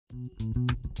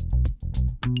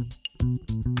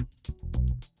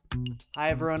Hi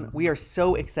everyone, we are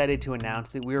so excited to announce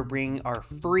that we are bringing our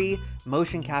free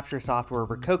motion capture software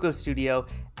Rokoko Studio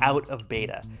out of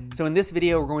beta. So in this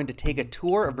video, we're going to take a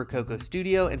tour of Rokoko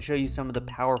Studio and show you some of the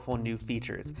powerful new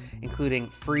features, including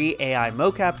free AI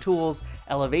mocap tools,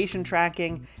 elevation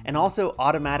tracking, and also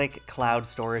automatic cloud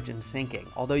storage and syncing,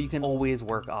 although you can always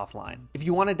work offline. If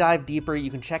you want to dive deeper, you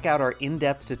can check out our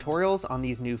in-depth tutorials on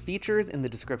these new features in the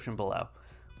description below.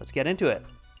 Let's get into it.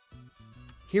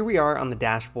 Here we are on the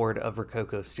dashboard of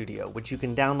Rokoko Studio, which you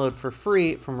can download for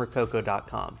free from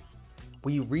rokoko.com.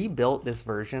 We rebuilt this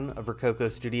version of Rokoko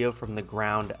Studio from the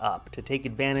ground up to take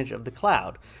advantage of the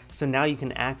cloud, so now you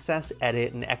can access,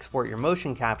 edit, and export your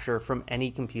motion capture from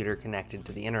any computer connected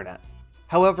to the internet.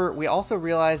 However, we also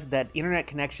realized that internet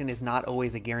connection is not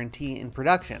always a guarantee in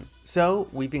production, so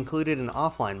we've included an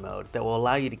offline mode that will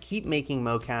allow you to keep making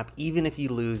mocap even if you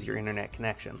lose your internet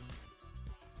connection.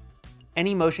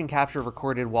 Any motion capture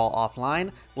recorded while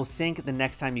offline will sync the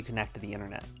next time you connect to the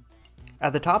internet.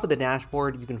 At the top of the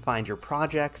dashboard, you can find your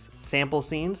projects, sample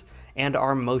scenes, and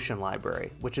our motion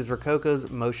library, which is Rokoko's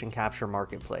motion capture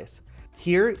marketplace.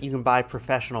 Here, you can buy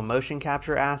professional motion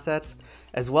capture assets,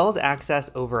 as well as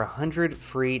access over 100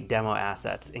 free demo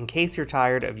assets in case you're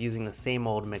tired of using the same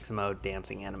old mix mode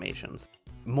dancing animations.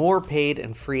 More paid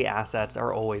and free assets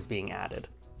are always being added.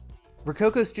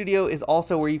 Rokoko Studio is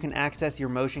also where you can access your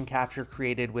motion capture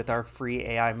created with our free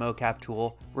AI mocap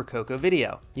tool, Rokoko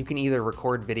Video. You can either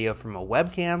record video from a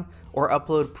webcam or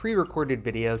upload pre-recorded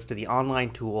videos to the online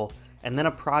tool, and then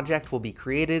a project will be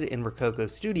created in Rokoko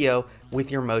Studio with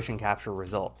your motion capture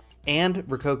result. And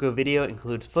Rokoko Video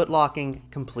includes footlocking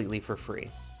completely for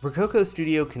free. Rokoko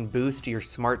Studio can boost your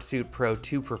Smart Suit Pro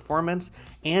 2 performance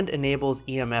and enables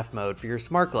EMF mode for your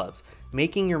smart gloves,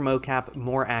 making your mocap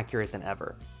more accurate than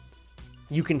ever.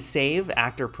 You can save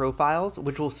actor profiles,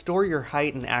 which will store your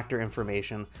height and actor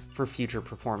information for future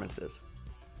performances.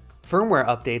 Firmware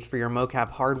updates for your mocap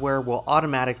hardware will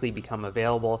automatically become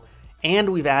available, and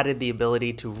we've added the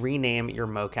ability to rename your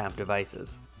mocap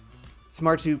devices.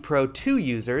 Smart Suit Pro 2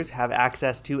 users have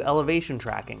access to elevation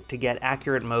tracking to get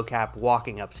accurate mocap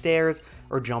walking upstairs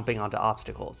or jumping onto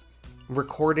obstacles.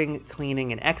 Recording,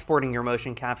 cleaning, and exporting your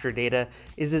motion capture data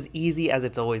is as easy as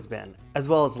it's always been, as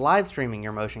well as live streaming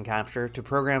your motion capture to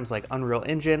programs like Unreal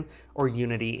Engine or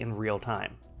Unity in real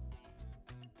time.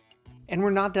 And we're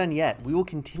not done yet. We will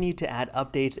continue to add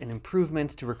updates and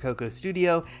improvements to Rokoko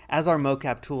Studio as our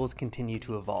mocap tools continue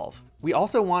to evolve. We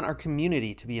also want our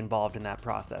community to be involved in that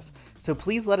process, so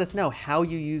please let us know how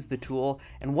you use the tool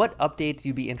and what updates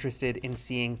you'd be interested in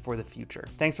seeing for the future.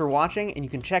 Thanks for watching, and you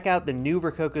can check out the new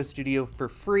Rokoko Studio for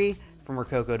free from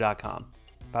rokoko.com.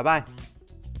 Bye-bye.